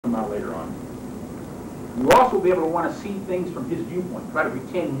come out later on. You'll also be able to want to see things from his viewpoint. Try to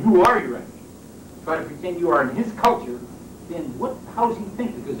pretend you are your enemy. Try to pretend you are in his culture. Then how does he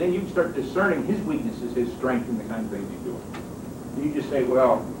think? Because then you can start discerning his weaknesses, his strength, and the kind of things he's doing. And you just say,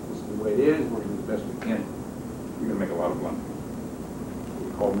 well, this is the way it is. We're going to do the best we can. You're going to make a lot of blunders. What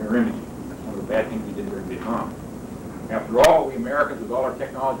we call mirror imaging. That's one of the bad things we did during Vietnam. After all, we Americans, with all our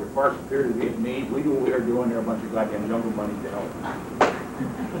technology, are far superior to the Vietnamese. We do what we are doing. They're a bunch of goddamn jungle bunnies to hell.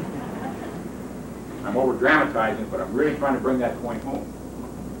 I'm over-dramatizing, but I'm really trying to bring that point home.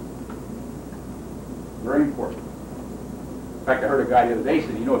 Very important. In fact, I heard a guy the other day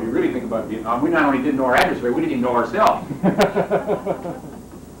say, you know, if you really think about Vietnam, we not only didn't know our adversary, we didn't even know ourselves.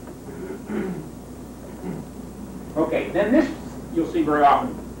 Okay, then this you'll see very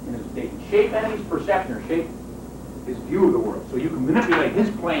often in his statement. Shape enemy's perception, or shape his view of the world. So you can manipulate his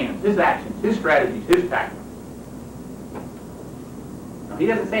plans, his actions, his strategies, his tactics. Now, he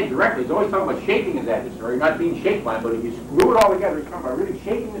doesn't say it directly. He's always talking about shaping his adversary, not being shaped by him, but if you glue it all together, he's talking about really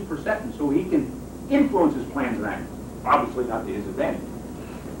shaping his perception so he can influence his plans and actions. Obviously not to his advantage.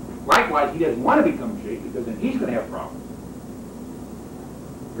 Likewise, he doesn't want to become shaped because then he's going to have problems.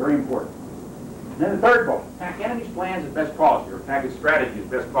 Very important. And then the third bullet, attack enemy's plans as best policy, or attack his strategy as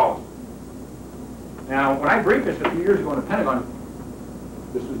best policy. Now, when I briefed this a few years ago in the Pentagon,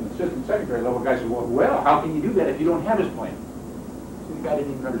 this was an assistant secretary level guy said, well, how can you do that if you don't have his plan? So the guy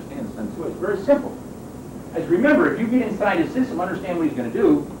didn't even understand the sense of it. It's very simple. As remember, if you get inside his system, understand what he's going to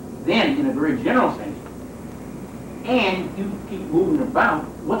do, then, in a very general sense, and you keep moving about,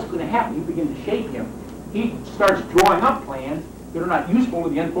 what's going to happen? You begin to shape him. He starts drawing up plans that are not useful to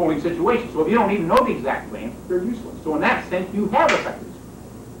the unfolding situation. So if you don't even know the exact plans, they're useless. So in that sense, you have affected his plan.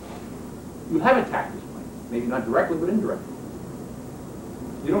 You have attacked his plan. Maybe not directly, but indirectly.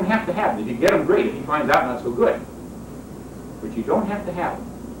 You don't have to have them. If you get them, great. If he finds out, not so good. But you don't have to have them.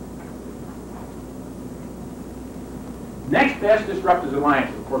 Next best, disrupt his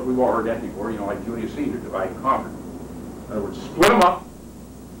alliances. Of course, we've all heard that before, you know, like Julius Caesar, divide and conquer. In other words, split them up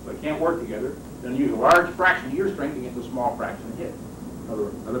so they can't work together, then use a large fraction of your strength against a small fraction of his.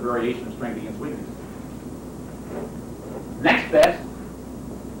 Another variation of strength against weakness. Next best,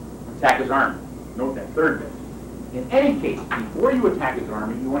 attack his army. Note that, third best. In any case, before you attack his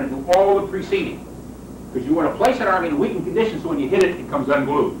army, you want to do all the preceding. Because you want to place that army in a weakened condition so when you hit it, it comes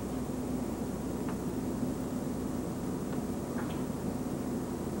unglued.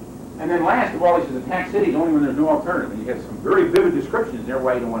 And then last of all, he says attack cities only when there's no alternative. And you get some very vivid descriptions there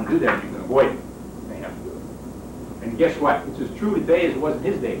why you don't want to do that. You can avoid it. They have to do it. And guess what? It's as true today as it was in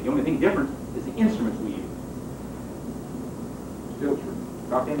his day. The only thing different is the instruments we use. Still true.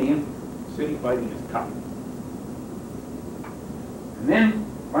 Talk to any city fighting is tough. And then,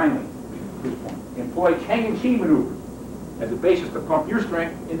 finally, this point. Employ Chang and Chi maneuvers as a basis to pump your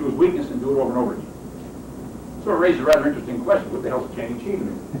strength into his weakness and do it over and over again. So it raises a rather interesting question. What the hell is a Chang and Chi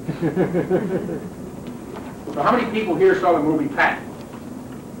maneuver? So how many people here saw the movie Patton?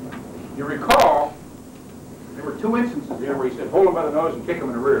 You recall, there were two instances there where he said, hold him by the nose and kick him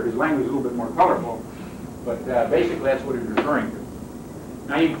in the rear. His language is a little bit more colorful, but basically that's what he was referring to.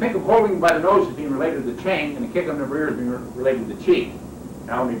 Now you can think of holding him by the nose as being related to the Chang, and the kick him in the rear as being related to the Chi.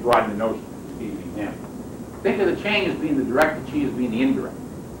 Now let me broaden the notion. Think of the Chang as being the direct, the Chi as being the indirect.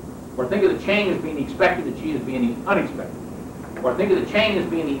 Or think of the Chang as being the expected, the Chi as being the unexpected. Or think of the Chang as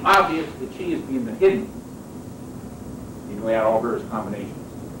being the obvious, the Chi as being the hidden. You can lay out all various combinations.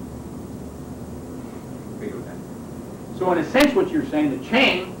 So in a sense what you're saying, the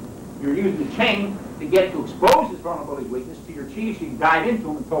Chang, you're using the Chang to get to expose his vulnerability, weakness to your Chi so you can dive into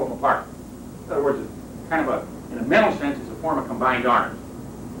them and pull them apart. In other words, it's kind of in a mental sense, it's a form of combined arms.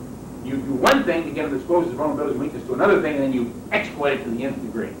 You do one thing to get him to expose his vulnerability and weakness to another thing, and then you exploit it to the nth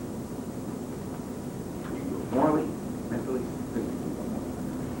degree. You do it morally, mentally, physically.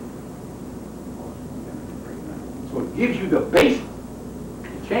 So it gives you the basis. The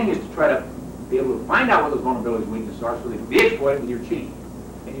Chang is to try to be able to find out what those vulnerabilities and weaknesses are so they can be exploited with your Chi.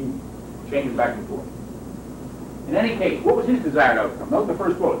 And you change it back and forth. In any case, what was his desired outcome? Note the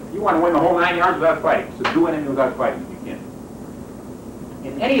first bullet. You want to win the whole 9 yards without fighting. So do anything without fighting if you can.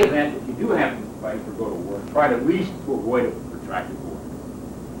 In any event, if you do have to fight or go to war, try at least to avoid a protracted war.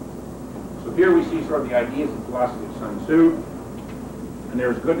 So here we see sort of the ideas and philosophy of Sun Tzu, and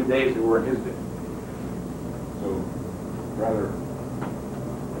they're as good today as they were in his day. So, rather a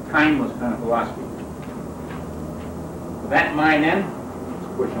timeless kind of philosophy. With that in mind then,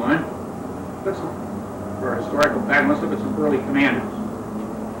 let's push on. Let's look for a historical pattern. Let's look at some early commanders.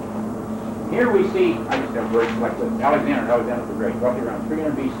 Here we see, I just have words like Alexander the Great, roughly around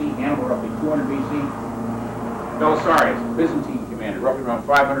 300 BC, Hannibal roughly 200 BC, Belisarius, Byzantine commander. commanders, roughly around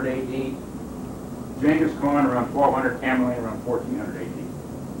 500 AD. Genghis Khan around 1200, Tamerlane around 1400 AD.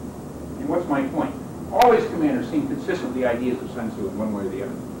 And what's my point? All these commanders seem consistent with the ideas of Sun Tzu in one way or the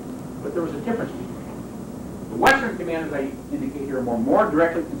other. But there was a difference between them. The Western commanders I indicate here are more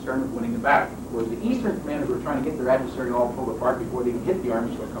directly concerned with winning the battle, whereas the Eastern commanders were trying to get their adversary all pulled apart before they even hit the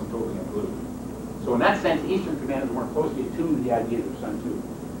army so it come totally unglued. So in that sense, Eastern commanders were more closely attuned to the ideas of Sun Tzu.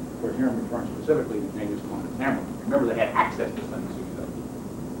 Of course, here I'm referring specifically to Genghis Khan and Tamerlane. Remember, they had access to Sun Tzu's ideas.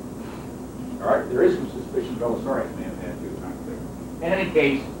 All right, there is some suspicion Belisarius may have had too, it's not clear. In any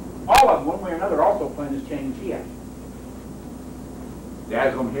case, all of them, one way or another, also playing this Chang and Chi action.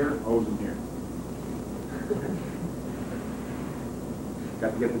 Dazzle them here, hose them here.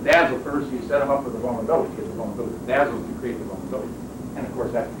 Got to get the dazzle first, so you set them up for the vulnerability. Get the vulnerability. The dazzle is to create the vulnerability. And of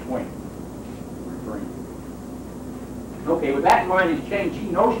course, that's the point we're referring to. Okay, with that in mind, these Chang Chi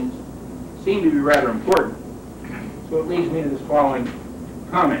notions seem to be rather important. So it leads me to this following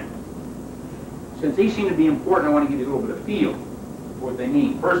comment. Since these seem to be important, I want to give you a little bit of feel for what they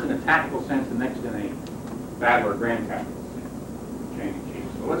mean. First in a tactical sense, and next in a battle or grand tactical sense. Chang and Chi.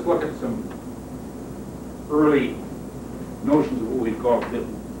 So let's look at some early notions of what we call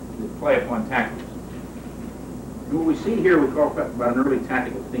that play upon tactics. And what we see here, we call about an early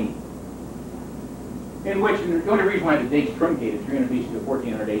tactical theme, in which, and the only reason why the date's truncated, 300 BC to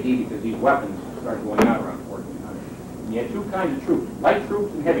 1400 AD, because these weapons started going out around 1400. And you had two kinds of troops, light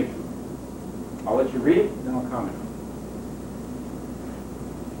troops and heavy troops. I'll let you read it, and then I'll comment on it.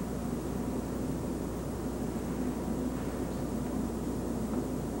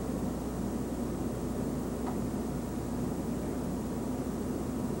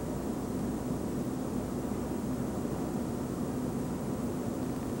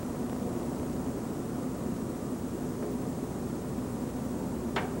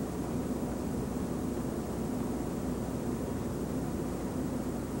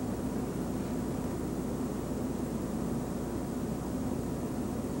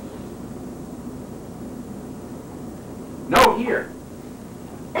 Note here,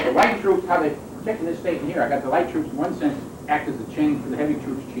 the light troops, how they protect in this statement here. I got the light troops in one sense act as the chain for the heavy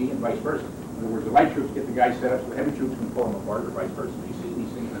troops Chi and vice versa. In other words, the light troops get the guys set up so the heavy troops can pull them apart or vice versa. You see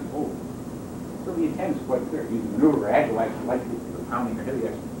these things unfold. So the intent is quite clear. Using maneuver or agilize the light troops for pounding the heavy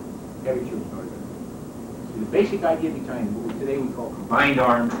troops in order to. See, the basic idea behind what today we call combined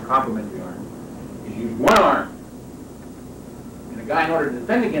arms, complementary arms, is use one arm. And a guy, in order to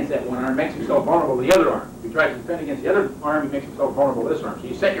defend against that one arm, makes himself vulnerable to the other arm. If he tries to defend against the other arm, he makes himself vulnerable to this arm. So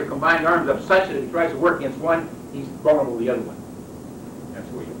you set your combined arms up such that if he tries to work against one, he's vulnerable to the other one. That's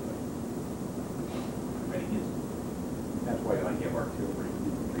the way you play. That's why I like to have artillery,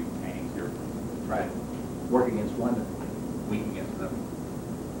 infantry, tanks here. Try to work against one and weak against another.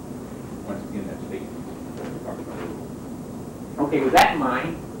 Once again, that's statement. Okay, with that in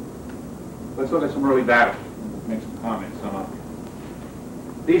mind, let's look at some early battles. Make some comments, sum up.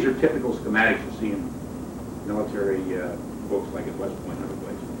 These are typical schematics you see in military books like at West Point and other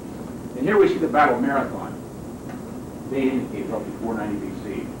places. And here we see the Battle of Marathon. They indicate roughly 490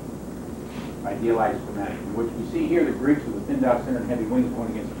 BC. Idealized schematic, in which we see here the Greeks with the thinned out center and heavy wings going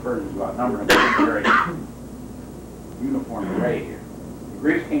against the Persians who outnumber in a very uniform array here. The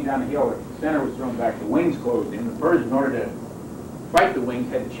Greeks came down the hill, the center was thrown back, the wings closed in. The Persians, in order to fight the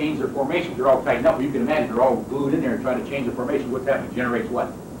wings, had to change their formations. They're all tightened up. You can imagine they're all glued in there and trying to change the formation. What's happening? It generates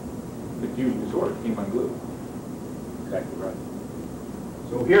what? Confusion disorder. It came unglued. Exactly right.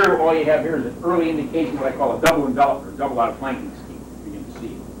 So here, all you have here is an early indication of what I call a double envelopment or double out flanking scheme. You begin to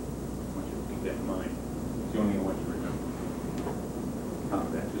see. I want you to keep that in mind. It's the only thing I want you to remember.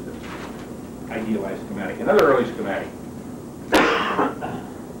 That's just an idealized schematic. Another early schematic.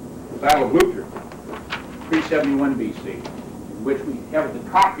 The Battle of Leuctra, 371 BC. Which we have at the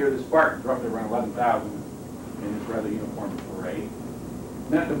top here, the Spartans, roughly around 11,000 in this rather uniform array.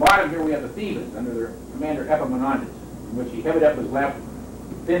 And then at the bottom here we have the Thebans under their commander Epaminondas, in which he headed up his left,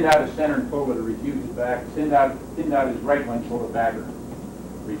 thinned out his center and pulled it, or refused his back, thinned out his right wing, pulled it back, or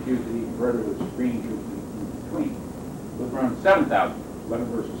refused it even further with screening troops in between. It was around 7,000, 11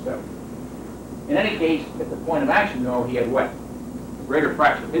 versus 7. In any case, at the point of action, though, he had what? A greater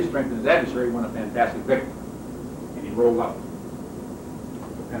fraction of his strength than his adversary, won a fantastic victory. And he rolled up.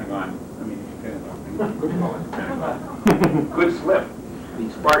 Pentagon, could call it the Pentagon. Could slip the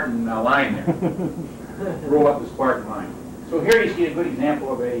Spartan line there. Roll up the Spartan line. So here you see a good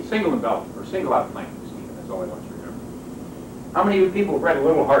example of a single envelopment or single out flanking scheme. That's all I want you to remember. How many of you people have read A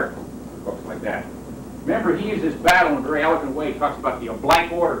Little Heart? Books like that. Remember, he used this battle in a very eloquent way. He talks about the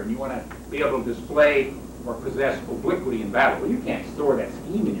oblique order, and you want to be able to display or possess obliquity in battle. Well, you can't store that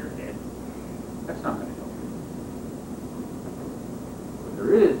scheme in your head. That's not going to help you.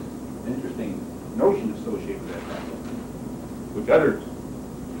 there is an interesting notion associated with that battle, which others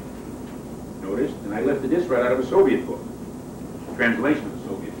noticed, and I lifted this right out of a Soviet book, translation of the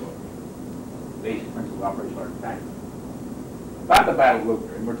Soviet book, Basic Principles of Operational Art and Tactics. About the Battle of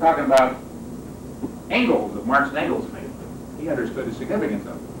Luther, and we're talking about Engels, of Marx and Engels made. He understood the significance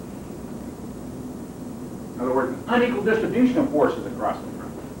of it. In other words, an unequal distribution of forces across the front.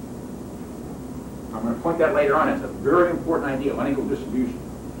 I'm going to point that later on. It's a very important idea, unequal distribution,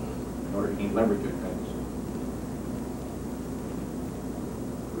 in order to gain leverage at times.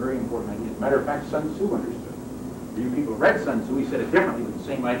 Very important idea. As a matter of fact, Sun Tzu understood. For you people who read Sun Tzu, he said it differently, but the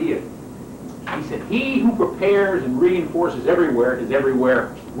same idea. He said, he who prepares and reinforces everywhere is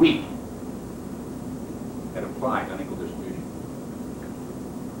everywhere weak. That applies unequal distribution.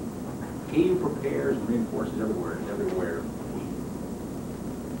 He who prepares and reinforces everywhere is everywhere weak.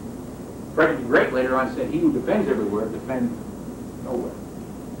 Frederick the Great later on said, he who defends everywhere defends nowhere.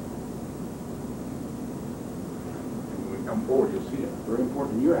 And when we come forward, you'll see that. Very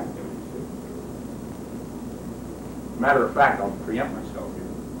important in your activities, too. Matter of fact, I'll preempt myself here.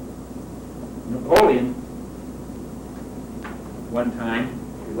 Napoleon, one time,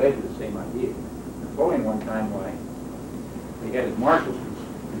 related to the same idea. Napoleon, one time, why he had his marshals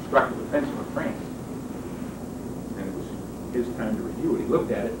construct a defense of France. And it was his time to review it. He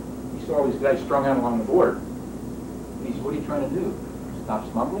looked at it. He saw all these guys strung out along the border. And he said, what are you trying to do? Stop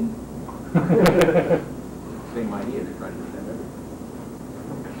smuggling? Same idea. They're trying to defend everything.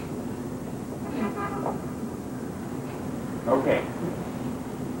 Okay.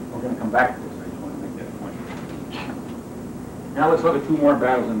 We're going to come back to this. I just want to make that point. Now let's look at two more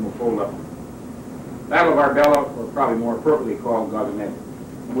battles and we'll fold up. Battle of Arbela, or probably more appropriately called Gaugamela,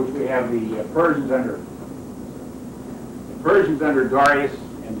 in which we have the Persians under Darius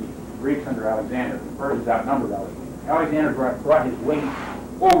and the Greeks under Alexander. The Persians outnumbered Alexander. Alexander brought his weight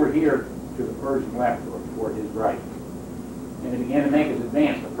over here to the Persian left, or toward his right. And he began to make his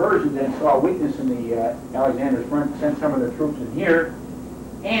advance. The Persians then saw a weakness in the Alexander's front, sent some of their troops in here,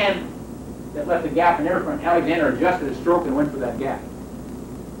 and that left a gap in their front. Alexander adjusted his stroke and went for that gap.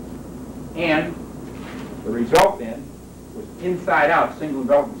 And the result then was inside-out single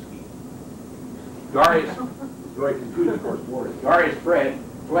envelopment scheme. Darius was very confused, of course, warriors. Darius fled,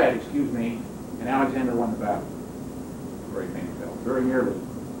 and Alexander won the battle. Very famous battle. Very nearly.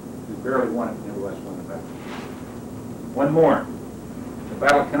 He barely won it, nevertheless won the battle. One more. The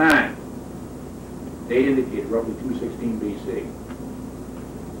Battle of Cannae. Date indicated, roughly 216 BC.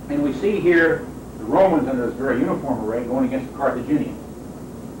 And we see here the Romans under this very uniform array going against the Carthaginians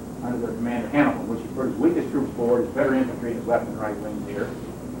under their commander Hannibal, which he put his weakest troops forward, his better infantry in his left and right wings here,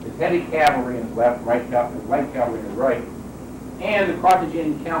 his heavy cavalry in his left, light cavalry in his right, and the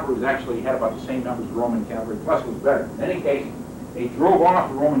Carthaginian cavalry was actually had about the same numbers as Roman cavalry, plus it was better. In any case, they drove off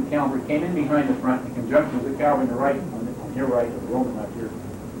the Roman cavalry, came in behind the front in conjunction with the cavalry on the right, on your right, or the Roman left here,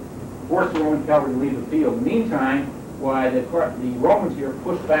 forced the Roman cavalry to leave the field. In the meantime, why the Romans here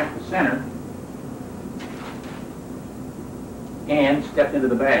pushed back the center and stepped into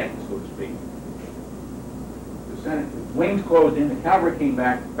the bag, so to speak. The center, the wings closed in, the cavalry came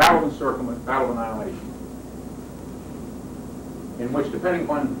back, battle of encirclement, battle of annihilation, in which, depending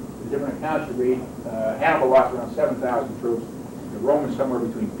upon the different accounts you read, Hannibal lost around 7,000 troops, the Romans somewhere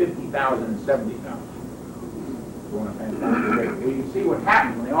between 50,000 and 70,000. Going a fantastic rate. Well, you can see what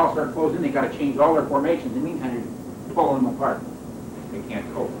happens when they all start closing in. They've got to change all their formations. In the meantime, you're pulling them apart. They can't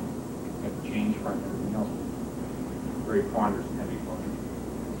cope. They have to change from everything else. Very ponderous and heavy formation.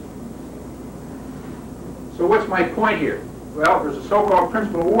 So what's my point here? Well, there's a so-called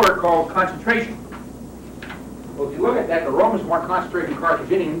principle of war called concentration. Well, if you look at that, the Romans weren't concentrated in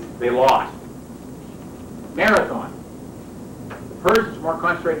Carthaginians. They lost. Marathon. The Persians weren't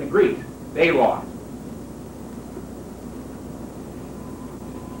concentrated in the Greeks. They lost.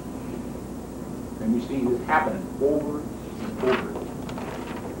 And we see this happening over and over.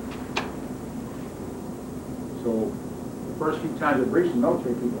 So the first few times I've reached the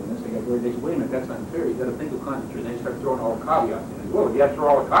military people in this, they said, wait a minute, that's unfair. You've got to think of concentration. Then you start throwing all the caveats in. Well, if you have to throw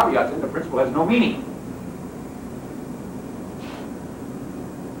all the caveats in, the principle has no meaning.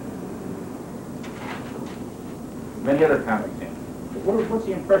 Many other counter examples. But what's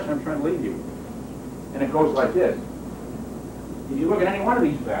the impression I'm trying to leave you with? And it goes like this. If you look at any one of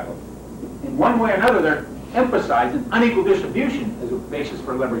these battles, in one way or another, they're emphasizing unequal distribution as a basis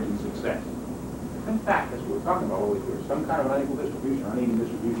for leverage and success. In fact, that's what we're talking about always here. Some kind of an unequal distribution, or uneven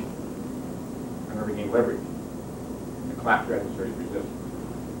distribution. In order to gain leverage. And the collapse adversary's resistance.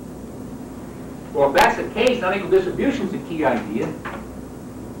 Well, if that's the case, unequal distribution is the key idea.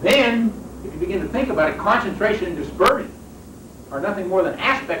 Then, if you begin to think about it, concentration and dispersion are nothing more than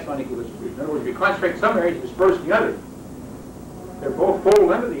aspects of unequal distribution. In other words, if you concentrate in some areas, you disperse in the others. They're both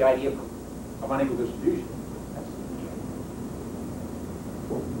fold under the idea of unequal distribution. That's the key.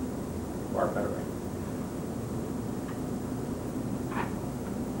 Far better, right?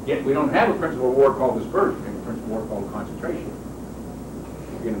 Yet we don't have a principle of war called dispersion. We have a principle of war called concentration.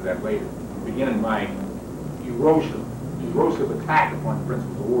 We'll get into that later. Beginning by erosive attack upon the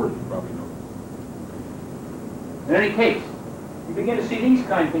principles of war, as you probably know. In any case, you begin to see these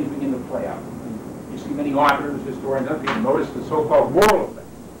kind of things begin to play out. You see many authors, historians, other people notice the so-called moral effect.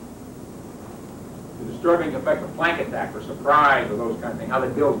 The disturbing effect of flank attack or surprise or those kind of things. How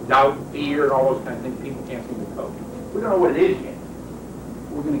that builds doubt, fear, and all those kind of things people can't seem to cope. We don't know what it is yet.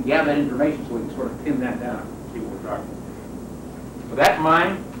 We're going to gather that information so we can sort of pin that down and see what we're talking about. With that in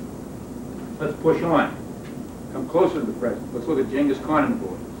mind, let's push on. Come closer to the present. Let's look at Genghis Khan and the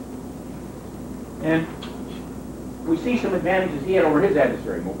boys. And we see some advantages he had over his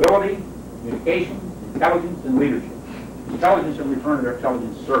adversary: mobility, communication, intelligence, and leadership. Intelligence, I'm referring to their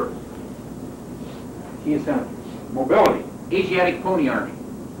intelligence service. Key essentials. Mobility, Asiatic pony army.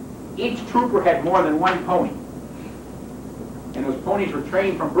 Each trooper had more than one pony. And those ponies were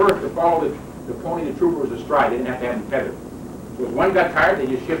trained from birth to follow the pony the trooper was astride. They didn't have to have them tethered. So if one got tired, they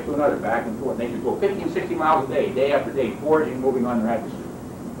just shift to another, back and forth. They could go 50 and 60 miles a day after day, foraging, moving on their adversary.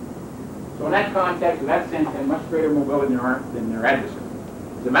 So in that context, in that sense, they had much greater mobility than their adversary.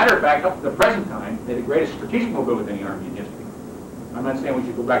 As a matter of fact, up to the present time, they had the greatest strategic mobility of any army in history. I'm not saying we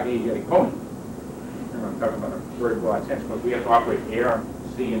should go back to Asiatic ponies. Remember, I'm talking about a very broad sense, because we have to operate air,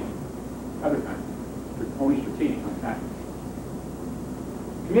 sea, and other kinds. Pony strategic on that.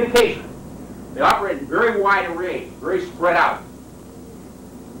 Communication. They operated very wide arrays, very spread out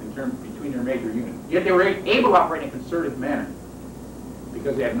in terms between their major units. Yet they were able to operate in a concerted manner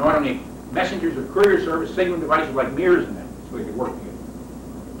because they had not only messengers or courier service, signaling devices like mirrors and that, so they could work together.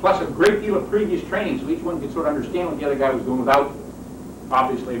 Plus a great deal of previous training, so each one could sort of understand what the other guy was doing without,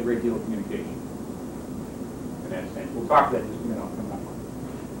 obviously, a great deal of communication. In that sense. We'll talk about that in just a minute. I'll come back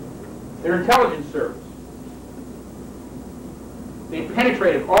on. Their intelligence service. They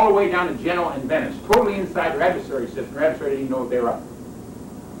penetrated all the way down to Genoa and Venice, totally inside their adversary system. Their adversary didn't even know what they were up to.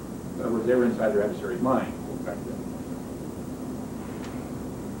 In other words, they were inside their adversary's mind.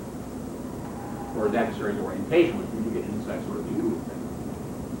 Or his adversary's orientation, which we get an inside sort of view of things.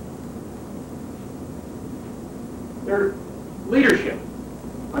 Their leadership.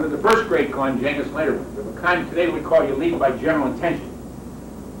 Under the first great Khan, Genghis later, of a kind today we call you lead by general intention.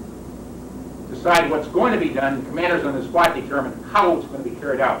 Decide what's going to be done, the commanders on the spot determine how it's going to be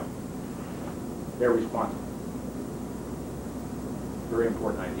carried out. They're responsible. Very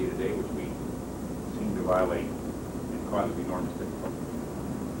important idea today, which we seem to violate and causes enormous difficulty.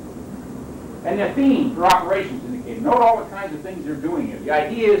 And the theme for operations indicated. Note all the kinds of things they're doing here. The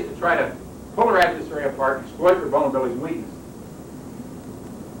idea is to try to pull their adversary apart, exploit their vulnerabilities and weaknesses.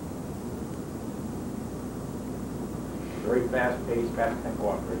 Very fast-paced, fast-tempo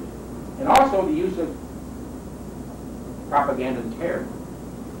operation. And also the use of propaganda and terror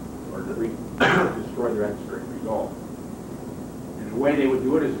in order to destroy their adversary's resolve. And the way they would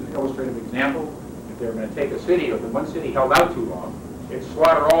do it is an illustrative example. If they were going to take a city, or if one city held out too long, they'd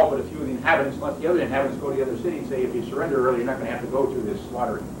slaughter all but a few of the inhabitants, let the other inhabitants go to the other city and say, if you surrender early, you're not going to have to go through this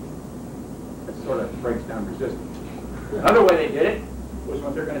slaughtering. That sort of breaks down resistance. Another way they did it was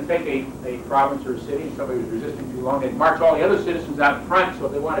when they're going to take a province or a city, and somebody was resisting too long, they'd march all the other citizens out in front, so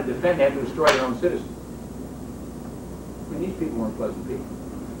if they wanted to defend, they had to destroy their own citizens. I mean, these people weren't pleasant people.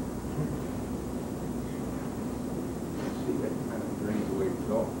 See, that kind of drains away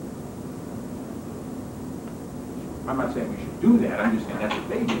result. I'm not saying we should do that, I'm just saying that's what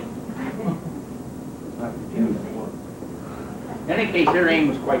they did. It's not the beginning of the war. In any case, their aim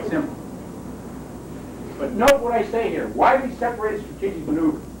was quite simple. But note what I say here. Widely separated strategic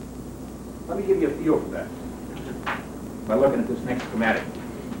maneuver. Let me give you a feel for that by looking at this next schematic.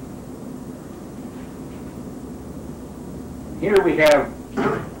 Here we have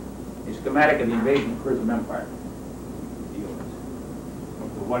a schematic of the invasion of Kharizm Empire.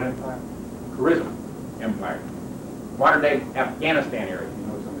 Of the what empire? Kharizm Empire. Modern day Afghanistan area. You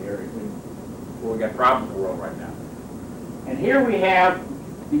know some of the areas where we got problems in the world right now. And here we have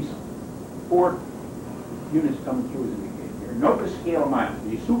these four units coming through as indicated here. Note the scale of miles.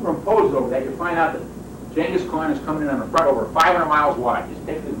 If you superimpose over that, you find out that Genghis Khan is coming in on the front over 500 miles wide. Just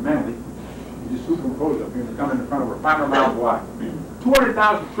take this mentally. You just superimpose up here. They're coming in the front over 500 miles wide.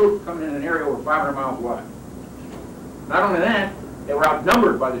 200,000 troops coming in an area over 500 miles wide. Not only that, they were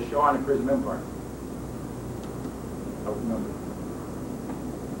outnumbered by the Shah and the Kharizm Empire. Outnumbered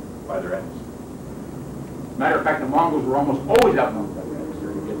by their adversaries. Matter of fact, the Mongols were almost always outnumbered by their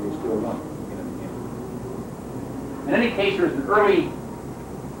adversary, yet they still won. In any case, there was an early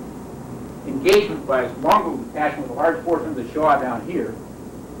engagement by a Mongol detachment with a large portion of the Shah down here.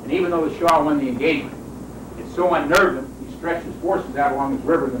 And even though the Shah won the engagement, it so unnerved him, he stretched his forces out along this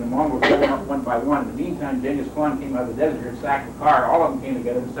river, and the Mongols came up one by one. In the meantime, Genghis Khan came out of the desert here and sacked Bukhara. All of them came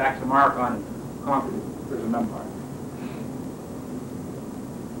together and sacked Samarkand and conquered the Persian Empire.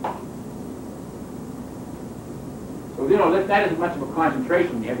 So, you know, that isn't much of a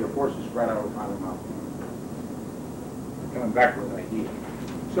concentration when you have your forces spread out over 500 miles. Coming back to the idea.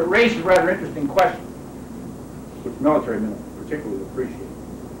 So it raises a rather interesting question, which military men particularly appreciate.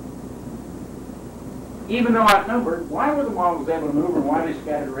 Even though outnumbered, why were the Mongols able to maneuver and why they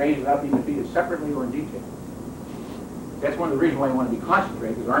scattered raids without being defeated separately or in detail? That's one of the reasons why you want to be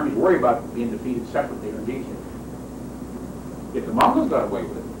concentrated, because armies worry about being defeated separately or in detail. If the Mongols got away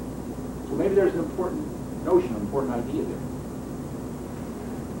with it, so maybe there's an important notion, an important idea there.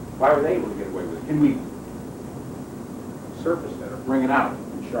 Why were they able to get away with it? Can we surface that or bring it out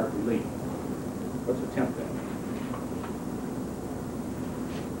in sharp relief? Let's attempt that.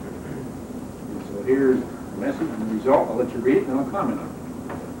 And so here's the message and the result. I'll let you read it and then I'll comment on it.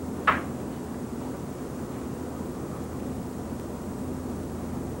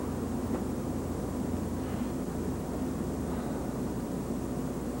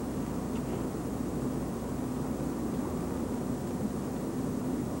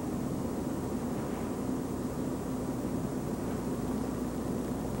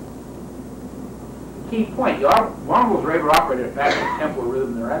 Key point, the Mongols were able to operate at a faster tempo or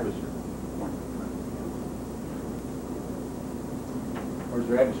rhythm than their adversary. Whereas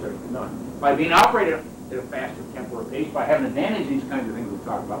their adversary could not. By being operated at a faster tempo or pace, by having advantage these kinds of things we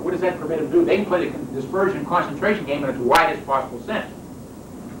talk about, what does that permit them to do? They can play the dispersion and concentration game in its widest possible sense.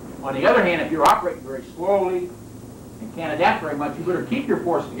 On the other hand, if you're operating very slowly and can't adapt very much, you better keep your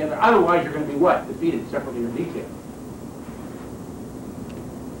forces together, otherwise you're going to be what? Defeated separately or in detail.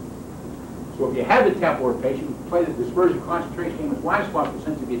 So if you have the tempo or pace, you can play the dispersion concentration game as wide as possible,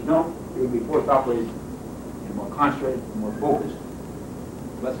 since if you don't, you're going to be forced to operate in a more concentrated, more focused,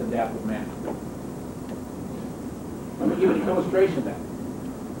 less adaptive manner. Let me give you an illustration of that.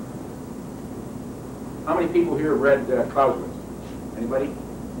 How many people here have read Clausewitz? Anybody?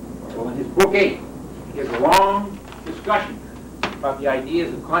 Well, in his book 8, he has a long discussion about the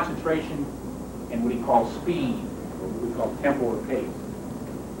ideas of concentration and what he calls speed, or what we call tempo or pace.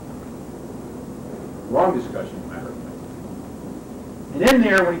 Long discussion, as a matter of fact. And in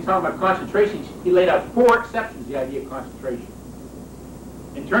there, when he's talking about concentration, he laid out 4 exceptions to the idea of concentration.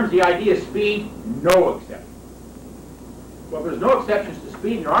 In terms of the idea of speed, no exceptions. Well, there's no exceptions to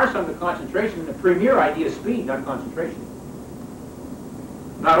speed, and there are some to concentration, and the premier idea is speed, not concentration.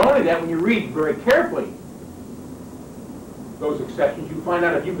 Not only that, when you read very carefully those exceptions, you find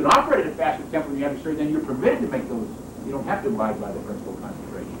out if you can operate at a faster tempo than the adversary, then you're permitted to make those. You don't have to abide by the principle of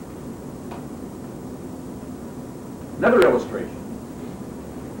concentration. Another illustration,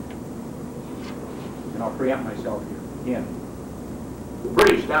 and I'll preempt myself here again. The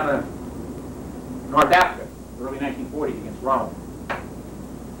British down in North Africa, early 1940s against Rommel.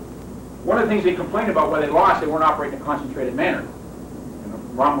 One of the things they complained about why they lost, they weren't operating in a concentrated manner. And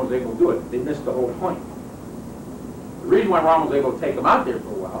Rommel was able to do it. They missed the whole point. The reason why Rommel was able to take them out there for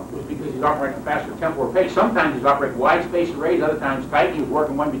a while was because he's operating at a faster tempo or pace. Sometimes he's operating wide space arrays, other times tight, he was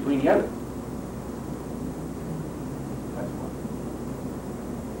working one between the other.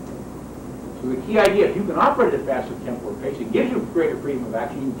 So the key idea, if you can operate at a faster tempo or pace, it gives you greater freedom of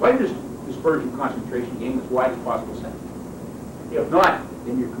action. You can play this dispersion concentration game as wide as possible sense. If not,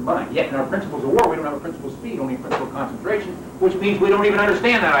 then you're combined. Yet in our principles of war, we don't have a principle of speed, only a principle of concentration, which means we don't even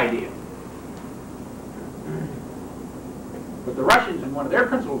understand that idea. But the Russians, in one of their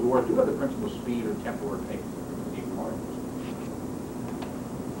principles of war, do have the principle of speed or tempo or pace.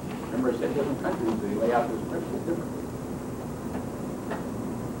 Remember I said different countries, they lay out those principles differently.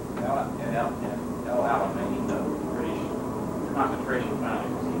 El Alamein, the British concentration finally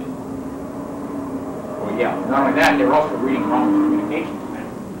succeeded. Well, yeah. Not only that, they were also reading Rommel's communications plan.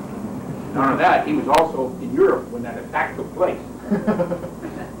 Not only that, he was also in Europe when that attack took place.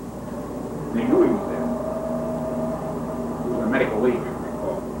 They knew he was there. He was on medical leave, if you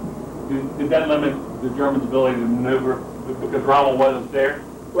recall. Did that limit the Germans' ability to maneuver because Rommel wasn't there?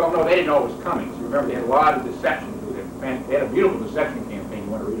 Well, no, they didn't know it was coming. So remember, they had a lot of deception. They had a beautiful deception campaign you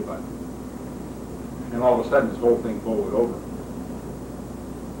want to read about. And all of a sudden, this whole thing folded over.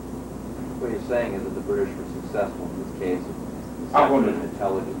 What you're saying is that the British were successful in this case of I'll go deception into and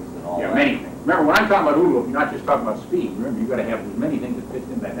intelligence. and all that. Yeah, many things. Remember, when I'm talking about OODA loop, you're not just talking about speed. Remember, you've got to have as many things that fits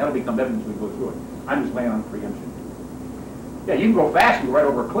in that. That'll become evident as we go through it. I'm just laying on preemption. Yeah, you can go fast and go right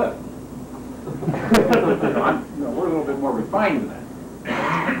over a cliff. We're a little bit more refined than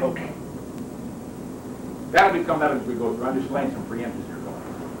that. Okay. That'll become evident as we go through. I'm just laying some preemptions here.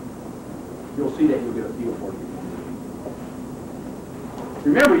 You'll see that you'll get a feel for it.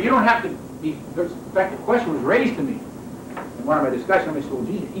 Remember, you don't have to be, in fact, the question was raised to me in one of my discussions. I said, well,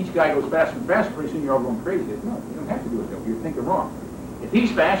 gee, each guy goes faster and faster, pretty soon you're all going crazy. I said, no, you don't have to do it that way. You're thinking wrong. If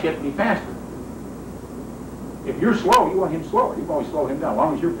he's fast, you have to be faster. If you're slow, you want him slower. You can always slow him down, as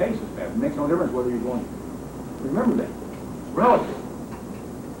long as your pace is fast. It makes no difference whether you're going. Remember that. It's relative.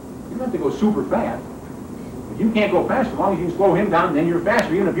 You don't have to go super fast. If you can't go fast, as long as you can slow him down, then you're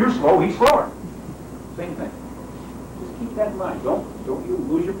faster. Even if you're slow, he's slower. Same thing. Just keep that in mind. Don't you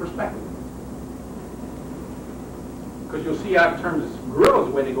lose your perspective. Because you'll see how in terms of gorillas,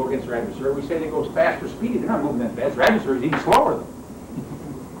 the way they go against their adversary, we say they go fast or speedy. They're not moving that fast. Their adversary is even slower than them.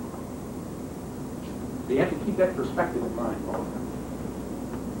 So you have to keep that perspective in mind all the time.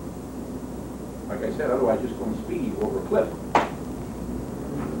 Like I said, otherwise just going speedy over a cliff.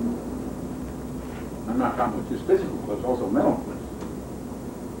 I'm not talking about just physical cliffs, also mental cliffs.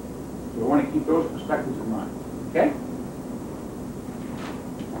 So we want to keep those perspectives in mind. Okay?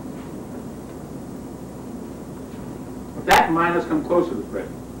 With that in mind, let's come closer to the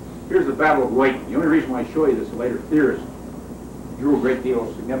present. Here's the Battle of Leuthen. The only reason why I show you this, the later theorists drew a great deal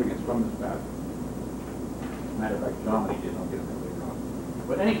of significance from this battle. As a matter of fact, Jomini did. I'll get into that later on.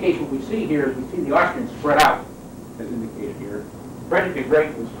 But in any case, what we see here is we see the Austrians spread out, as indicated here. Frederick the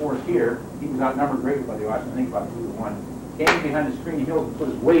Great was forced here. He was outnumbered greatly by the Austrians, I think about 2-1. Came behind the screen hills and put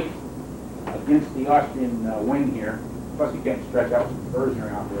his weight against the Austrian wing here. Plus, he can't stretch out some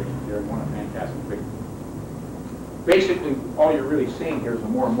diversionary operations here and won a fantastic victory. Basically, all you're really seeing here is a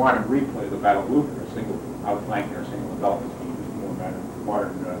more modern replay of the Battle of Leuthen, a single outflank or a single development scheme, just a more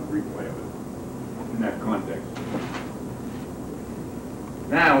modern replay of it in that context.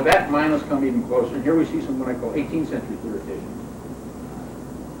 Now, with that in mind, let's come even closer. And here we see some what I call 18th century theorization.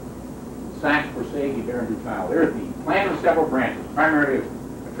 Saxe, Borsay, Guibert, and Dutal. There's the plan of several branches, primarily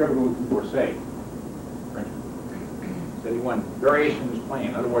attributable to Borsay. Said he won variation of his plan.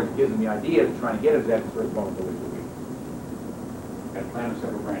 In other words, it gives him the idea of trying to get his adversary's vulnerability to weak. Got a plan of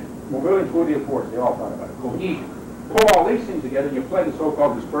several branches. Mobility and fluidity of force, they all thought about it. Cohesion. Pull all these things together and you play the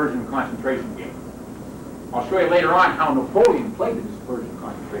so-called dispersion and concentration game. I'll show you later on how Napoleon played the dispersion and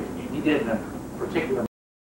concentration game. He did it in a particular